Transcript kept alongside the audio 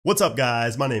What's up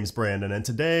guys, my name's Brandon and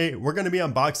today we're going to be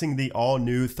unboxing the all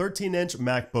new 13-inch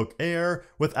MacBook Air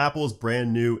with Apple's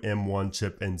brand new M1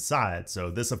 chip inside.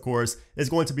 So this of course is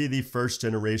going to be the first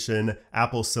generation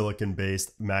Apple Silicon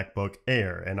based MacBook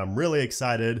Air, and I'm really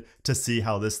excited to see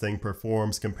how this thing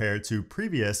performs compared to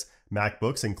previous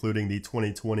MacBooks, including the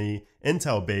 2020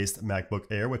 Intel-based MacBook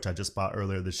Air, which I just bought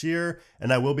earlier this year.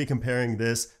 And I will be comparing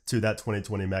this to that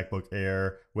 2020 MacBook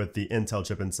Air with the Intel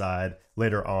chip inside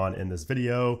later on in this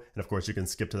video. And of course, you can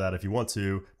skip to that if you want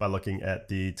to by looking at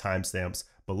the timestamps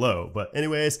below. But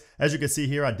anyways, as you can see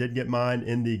here, I did get mine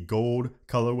in the gold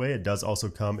colorway. It does also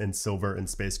come in silver and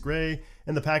space gray.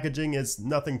 And the packaging is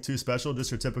nothing too special,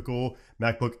 just your typical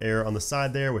MacBook Air on the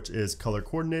side there, which is color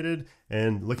coordinated.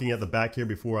 And looking at the back here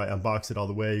before I unbox it all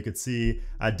the way, you can see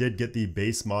I did get the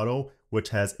base model,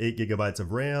 which has 8 GB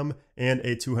of RAM and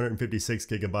a 256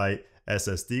 GB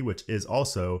SSD, which is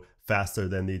also faster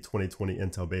than the 2020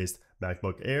 Intel-based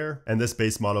MacBook Air. And this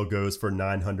base model goes for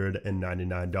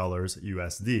 $999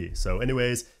 USD. So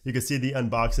anyways, you can see the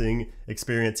unboxing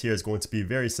experience here is going to be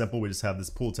very simple. We just have this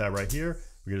pull tab right here.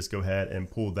 We can just go ahead and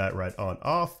pull that right on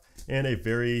off, and a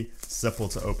very simple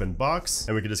to open box.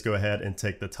 And we can just go ahead and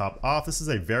take the top off. This is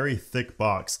a very thick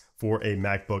box for a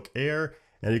MacBook Air.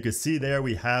 And you can see there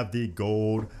we have the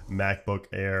gold MacBook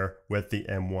Air with the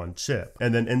M1 chip.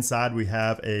 And then inside we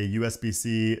have a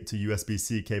USB-C to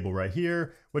USB-C cable right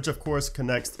here, which of course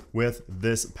connects with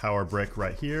this power brick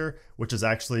right here, which is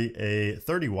actually a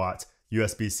 30-watt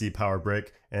USB-C power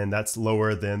brick, and that's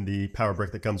lower than the power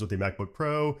brick that comes with the MacBook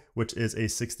Pro, which is a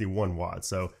 61 watt.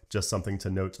 So just something to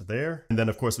note there. And then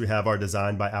of course we have our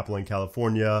Design by Apple in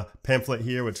California pamphlet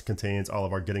here, which contains all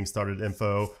of our getting started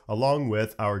info, along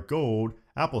with our gold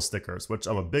Apple stickers, which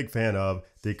I'm a big fan of,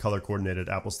 the color coordinated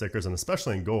Apple stickers, and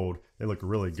especially in gold, they look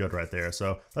really good right there.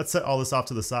 So let's set all this off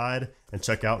to the side and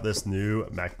check out this new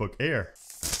MacBook Air.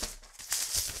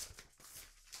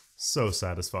 So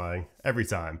satisfying every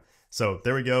time. So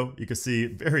there we go. You can see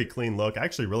very clean look. I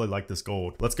actually really like this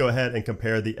gold. Let's go ahead and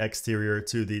compare the exterior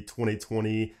to the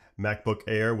 2020 MacBook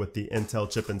Air with the Intel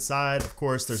chip inside. Of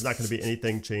course, there's not going to be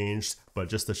anything changed, but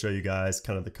just to show you guys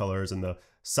kind of the colors and the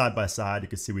side by side, you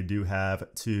can see we do have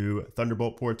 2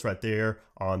 Thunderbolt ports right there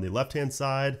on the left-hand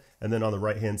side. And then on the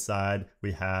right-hand side,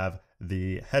 we have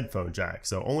the headphone jack.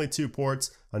 So only 2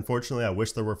 ports. Unfortunately, I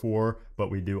wish there were 4, but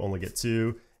we do only get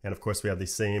 2. And of course we have the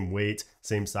same weight,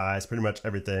 same size, pretty much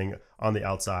everything on the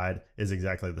outside is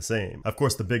exactly the same. Of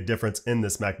course, the big difference in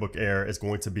this MacBook Air is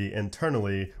going to be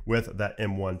internally with that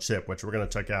M1 chip, which we're gonna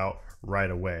check out right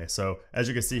away. So as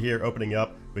you can see here, opening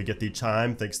up, we get the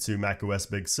chime thanks to macOS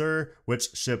Big Sur,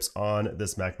 which ships on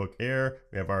this MacBook Air.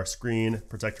 We have our screen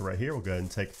protector right here. We'll go ahead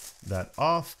and take that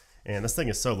off. And this thing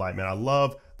is so light, man. I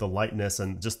love the lightness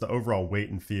and just the overall weight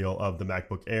and feel of the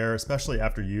MacBook Air, especially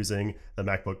after using the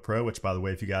MacBook Pro, which by the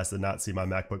way, if you guys did not see my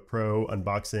MacBook Pro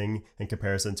unboxing in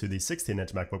comparison to the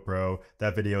 16-inch MacBook Pro,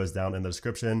 that video is down in the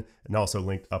description and also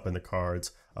linked up in the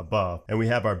cards above. And we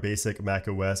have our basic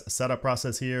macOS setup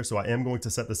process here. So I am going to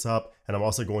set this up, and I'm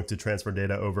also going to transfer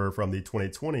data over from the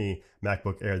 2020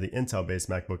 MacBook Air, the Intel-based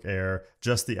MacBook Air,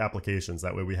 just the applications.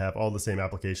 That way we have all the same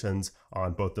applications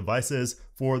on both devices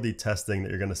for the testing that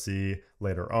you're going to see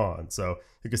later on. So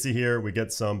you can see here, we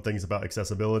get some things about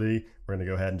accessibility. We're going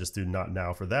to go ahead and just do not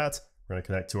now for that. We're going to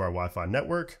connect to our Wi-Fi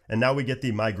network. And now we get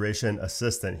the migration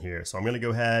assistant here. So I'm going to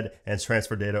go ahead and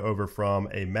transfer data over from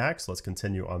a Mac. So let's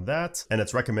continue on that. And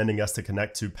it's recommending us to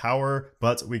connect to power,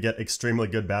 but we get extremely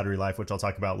good battery life, which I'll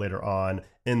talk about later on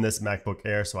in this MacBook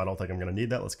Air, so I don't think I'm gonna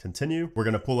need that. Let's continue. We're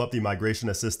gonna pull up the migration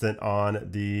assistant on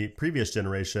the previous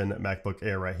generation MacBook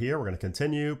Air right here. We're gonna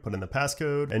continue, put in the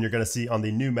passcode, and you're gonna see on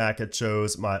the new Mac, it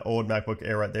shows my old MacBook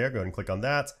Air right there. Go ahead and click on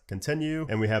that, continue,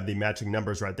 and we have the matching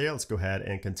numbers right there. Let's go ahead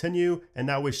and continue. And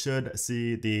now we should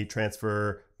see the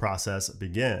transfer process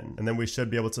begin. And then we should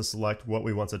be able to select what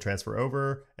we want to transfer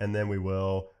over, and then we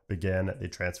will begin the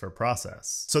transfer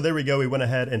process. So there we go. We went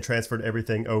ahead and transferred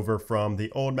everything over from the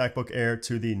old MacBook Air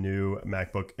to the new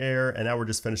MacBook Air. And now we're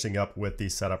just finishing up with the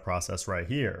setup process right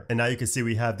here. And now you can see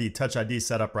we have the Touch ID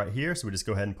set up right here. So we just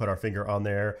go ahead and put our finger on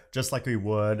there just like we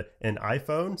would an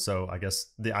iPhone. So I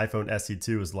guess the iPhone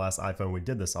SE2 is the last iPhone we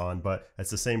did this on, but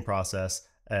it's the same process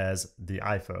as the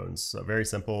iPhones. So very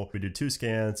simple. We do 2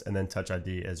 scans and then Touch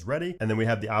ID is ready. And then we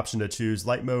have the option to choose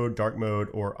light mode, dark mode,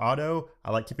 or auto.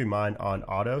 I like keeping mine on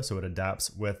auto so it adapts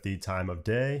with the time of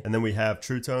day. And then we have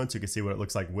True Tone, so you can see what it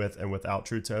looks like with and without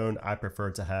True Tone. I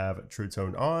prefer to have True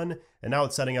Tone on. And now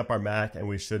it's setting up our Mac, and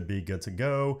we should be good to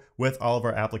go with all of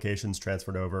our applications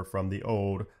transferred over from the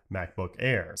old MacBook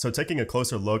Air. So taking a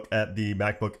closer look at the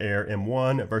MacBook Air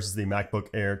M1 versus the MacBook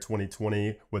Air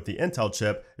 2020 with the Intel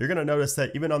chip, you're going to notice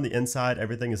that even on the inside,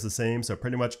 everything is the same. So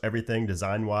pretty much everything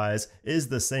design-wise is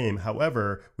the same.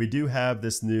 However, we do have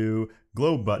this new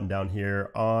globe button down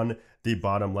here on the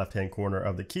bottom left-hand corner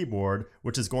of the keyboard,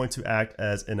 which is going to act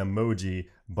as an emoji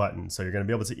button. So you're going to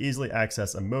be able to easily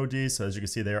access emojis. So as you can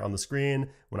see there on the screen,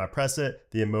 when I press it,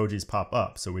 the emojis pop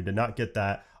up. So we did not get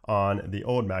that on the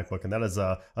old MacBook, and that is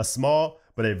a small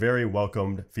but a very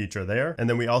welcomed feature there. And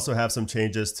then we also have some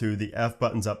changes to the F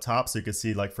buttons up top. So you can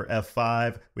see, like for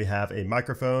F5, we have a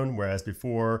microphone, whereas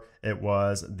before it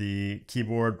was the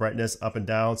keyboard brightness up and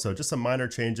down. So just some minor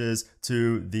changes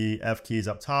to the F keys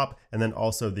up top, and then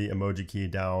also the emoji key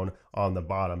down on the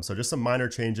bottom. So just some minor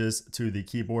changes to the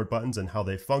keyboard buttons and how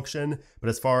they function. But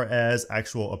as far as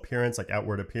actual appearance, like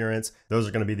outward appearance, those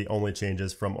are going to be the only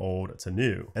changes from old to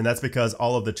new. And that's because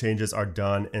all of the changes are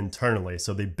done internally.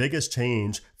 So the biggest change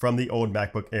from the old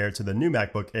MacBook Air to the new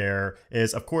MacBook Air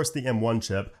is, of course, the M1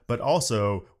 chip, but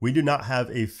also we do not have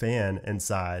a fan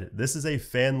inside. This is a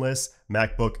fanless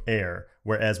MacBook Air,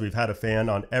 whereas we've had a fan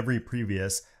on every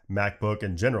previous MacBook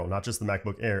in general, not just the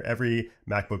MacBook Air. Every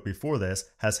MacBook before this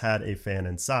has had a fan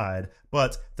inside,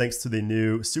 but thanks to the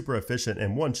new super efficient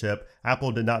M1 chip,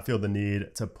 Apple did not feel the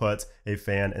need to put a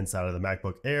fan inside of the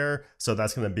MacBook Air. So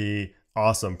that's going to be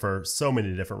awesome for so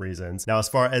many different reasons. Now, as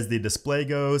far as the display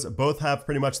goes, both have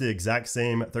pretty much the exact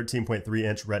same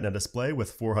 13.3-inch Retina display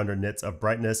with 400 nits of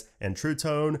brightness and True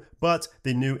Tone, but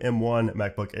the new M1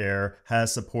 MacBook Air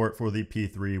has support for the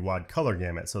P3 wide color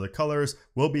gamut. So the colors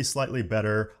will be slightly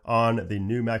better on the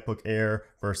new MacBook Air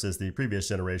versus the previous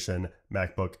generation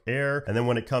MacBook Air. And then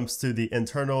when it comes to the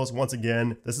internals, once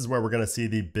again, this is where we're going to see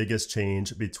the biggest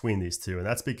change between these two. And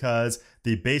that's because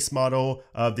the base model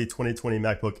of the 2020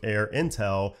 MacBook Air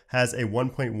Intel has a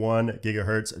 1.1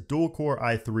 gigahertz dual-core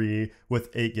i3 with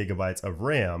 8 gigabytes of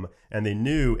RAM. And the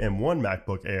new M1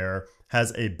 MacBook Air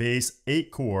has a base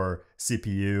 8-core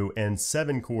CPU and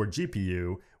 7-core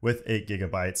GPU with 8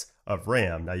 gigabytes of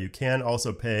RAM. Now you can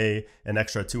also pay an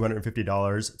extra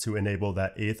 $250 to enable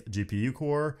that 8th GPU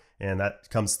core, and that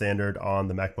comes standard on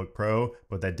the MacBook Pro,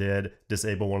 but they did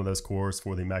disable one of those cores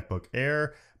for the MacBook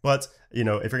Air. But, you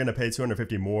know, if you're going to pay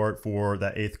 $250 more for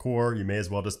that 8th core, you may as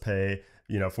well just pay,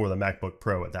 you know, for the MacBook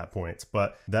Pro at that point.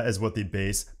 But that is what the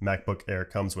base MacBook Air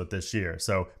comes with this year.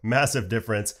 So massive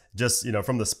difference just, you know,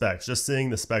 from the specs. Just seeing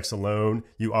the specs alone,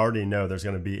 you already know there's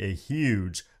going to be a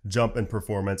huge jump in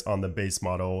performance on the base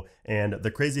model. And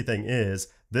the crazy thing is,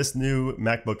 this new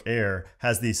MacBook Air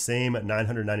has the same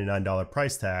 $999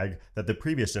 price tag that the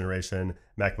previous generation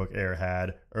MacBook Air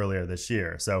had earlier this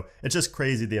year. So it's just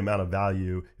crazy the amount of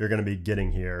value you're going to be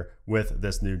getting here with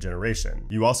this new generation.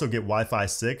 You also get Wi-Fi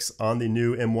 6 on the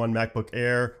new M1 MacBook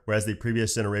Air, whereas the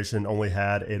previous generation only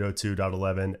had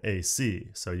 802.11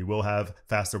 AC. So you will have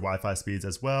faster Wi-Fi speeds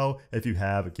as well if you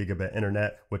have gigabit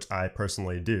internet, which I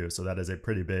personally do. So that is a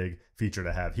pretty big feature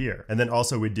to have here. And then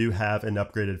also we do have an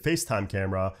upgraded FaceTime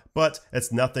camera, but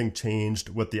it's nothing changed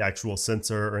with the actual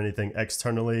sensor or anything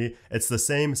externally. It's the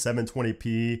same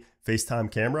 720p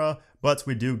FaceTime camera, but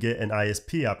we do get an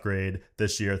ISP upgrade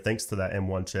this year thanks to that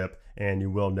M1 chip, and you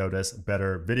will notice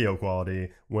better video quality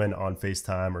when on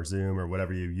FaceTime or Zoom or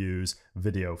whatever you use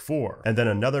video for. And then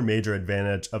another major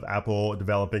advantage of Apple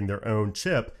developing their own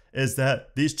chip is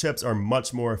that these chips are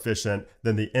much more efficient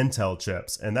than the Intel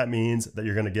chips. And that means that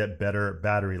you're going to get better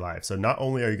battery life. So not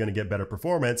only are you going to get better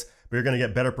performance, but you're going to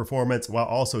get better performance while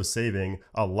also saving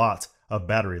a lot of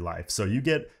battery life. So you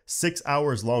get 6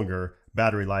 hours longer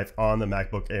battery life on the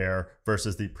MacBook Air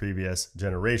versus the previous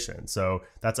generation. So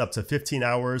that's up to 15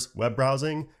 hours web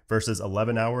browsing versus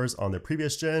 11 hours on the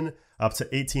previous gen, up to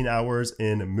 18 hours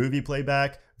in movie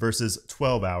playback versus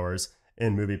 12 hours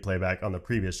in movie playback on the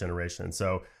previous generation.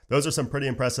 So those are some pretty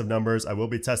impressive numbers. I will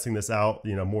be testing this out,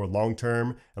 you know, more long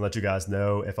term and let you guys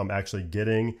know if I'm actually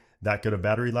getting that good of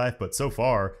battery life. But so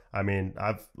far, I mean,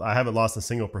 I haven't lost a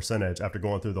single percentage after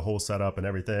going through the whole setup and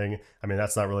everything. I mean,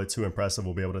 that's not really too impressive.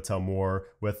 We'll be able to tell more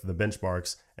with the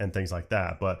benchmarks and things like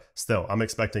that. But still, I'm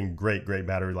expecting great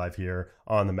battery life here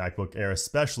on the MacBook Air,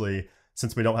 especially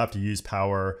since we don't have to use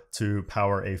power to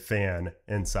power a fan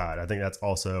inside. I think that's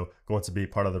also going to be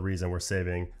part of the reason we're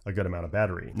saving a good amount of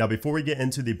battery. Now, before we get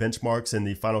into the benchmarks in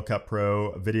the Final Cut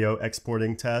Pro video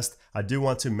exporting test, I do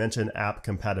want to mention app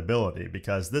compatibility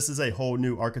because this is a whole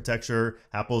new architecture,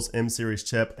 Apple's M series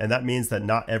chip, and that means that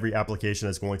not every application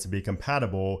is going to be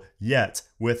compatible yet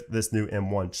with this new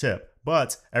M1 chip.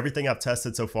 but everything I've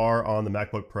tested so far on the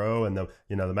MacBook Pro and the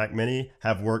Mac Mini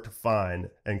have worked fine,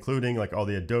 including like all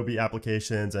the Adobe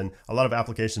applications and a lot of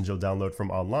applications you'll download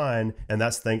from online, and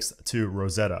that's thanks to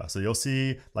Rosetta. So you'll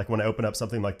see, like when I open up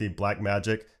something like the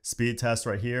Blackmagic speed test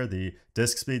right here, the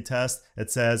disk speed test,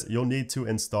 it says you'll need to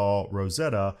install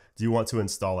Rosetta. Do you want to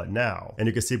install it now? And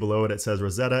you can see below it, it says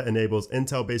Rosetta enables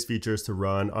Intel-based features to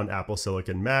run on Apple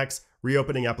Silicon Macs.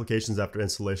 Reopening applications after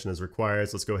installation is required.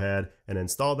 So let's go ahead and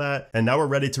install that. And now we're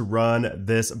ready to run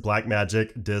this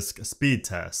Blackmagic disk speed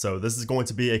test. So this is going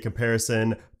to be a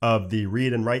comparison of the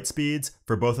read and write speeds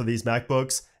for both of these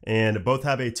MacBooks, and both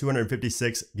have a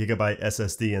 256 gigabyte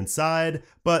SSD inside,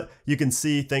 but you can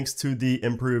see thanks to the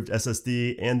improved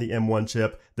SSD and the M1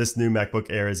 chip, this new MacBook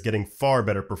Air is getting far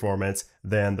better performance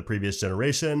than the previous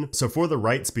generation. So for the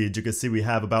write speed, you can see we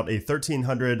have about a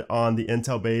 1300 on the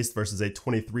Intel based versus a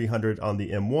 2300 on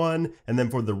the M1. And then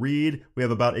for the read, we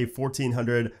have about a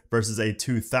 1400 versus a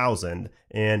 2000.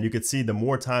 And you can see the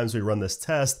more times we run this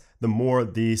test, the more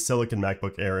the Silicon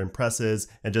MacBook Air impresses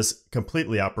and just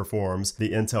completely outperforms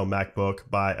the Intel MacBook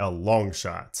by a long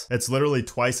shot. It's literally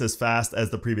twice as fast as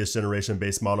the previous generation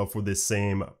base model for the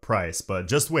same price, but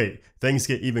just wait, things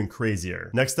get even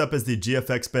crazier. Next up is the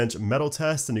GFXBench metal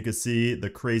test, and you can see the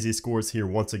crazy scores here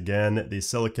once again. The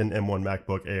Silicon M1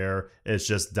 MacBook Air is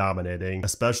just dominating,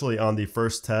 especially on the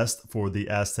first test for the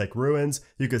Aztec ruins.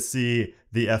 You could see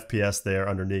the FPS there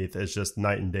underneath is just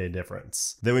night and day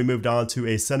difference. Then we moved on to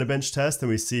a CineBench test, and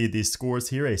we see these scores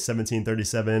here, a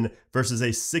 1737 versus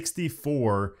a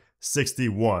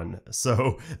 6461.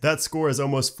 So that score is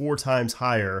almost 4 times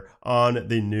higher on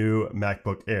the new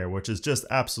MacBook Air, which is just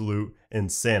absolute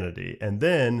insanity. And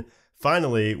then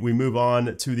finally, we move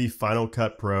on to the Final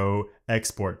Cut Pro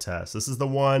export test. This is the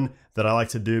one that I like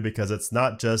to do because it's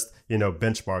not just,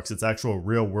 benchmarks, it's actual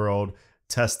real world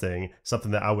testing,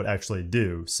 something that I would actually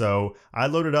do. So I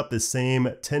loaded up the same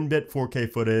 10-bit 4K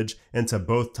footage into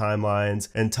both timelines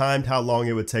and timed how long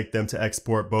it would take them to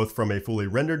export both from a fully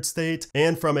rendered state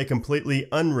and from a completely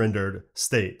unrendered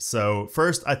state. So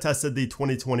first I tested the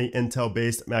 2020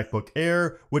 Intel-based MacBook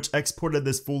Air, which exported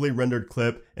this fully rendered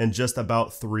clip in just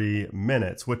about 3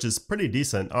 minutes, which is pretty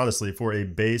decent, honestly, for a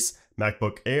base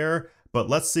MacBook Air. But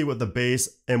let's see what the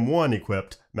base M1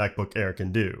 equipped MacBook Air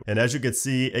can do. And as you can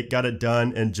see, it got it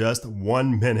done in just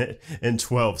 1 minute and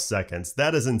 12 seconds.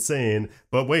 That is insane,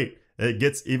 but wait, it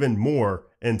gets even more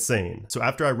insane. So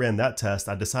after I ran that test,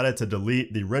 I decided to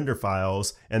delete the render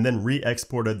files and then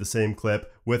re-exported the same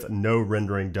clip with no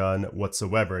rendering done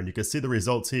whatsoever. And you can see the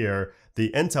results here.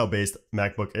 The Intel-based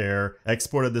MacBook Air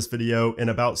exported this video in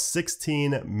about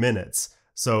 16 minutes.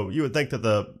 So you would think that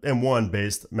the M1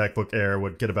 based MacBook Air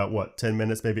would get about what, 10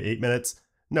 minutes, maybe 8 minutes?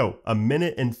 No, 1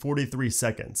 minute and 43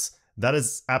 seconds. That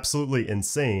is absolutely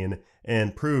insane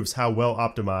and proves how well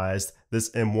optimized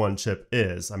this M1 chip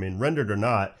is. I mean, rendered or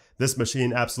not, this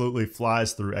machine absolutely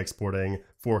flies through exporting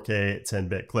 4K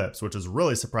 10-bit clips, which is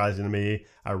really surprising to me.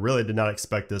 I really did not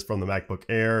expect this from the MacBook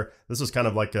Air. This was kind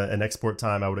of like an export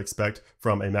time I would expect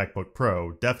from a MacBook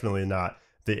Pro, definitely not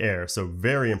the Air. So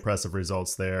very impressive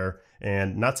results there.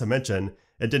 And not to mention,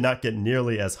 it did not get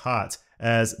nearly as hot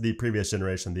as the previous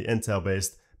generation, the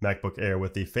Intel-based MacBook Air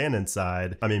with the fan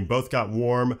inside. I mean, both got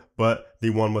warm, but the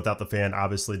one without the fan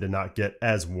obviously did not get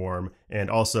as warm.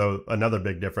 And also another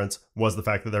big difference was the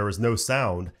fact that there was no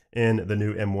sound in the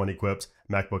new M1 equipped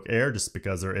MacBook Air just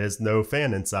because there is no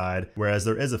fan inside, whereas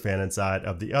there is a fan inside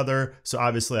of the other. So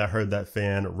obviously I heard that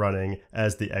fan running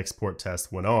as the export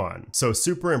test went on. So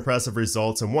super impressive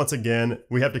results. And once again,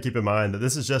 we have to keep in mind that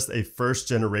this is just a first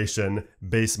generation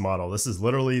base model. This is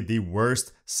literally the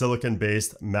worst silicon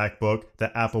based MacBook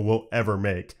that Apple will ever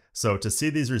make. So to see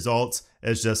these results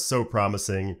is just so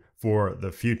promising for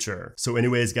the future. So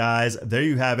anyways, guys, there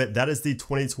you have it. That is the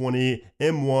 2020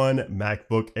 M1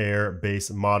 MacBook Air base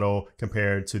model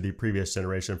compared to the previous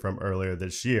generation from earlier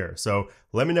this year. So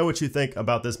let me know what you think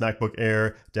about this MacBook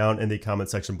Air down in the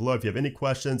comment section below. If you have any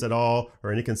questions at all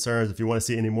or any concerns, if you want to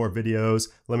see any more videos,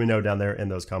 let me know down there in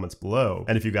those comments below.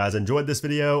 And if you guys enjoyed this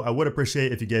video, I would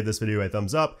appreciate if you gave this video a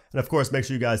thumbs up. And of course, make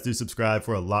sure you guys do subscribe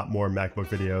for a lot more MacBook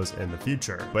videos in the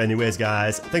future. But anyways,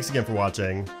 guys, thanks again for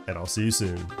watching, and I'll see you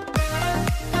soon.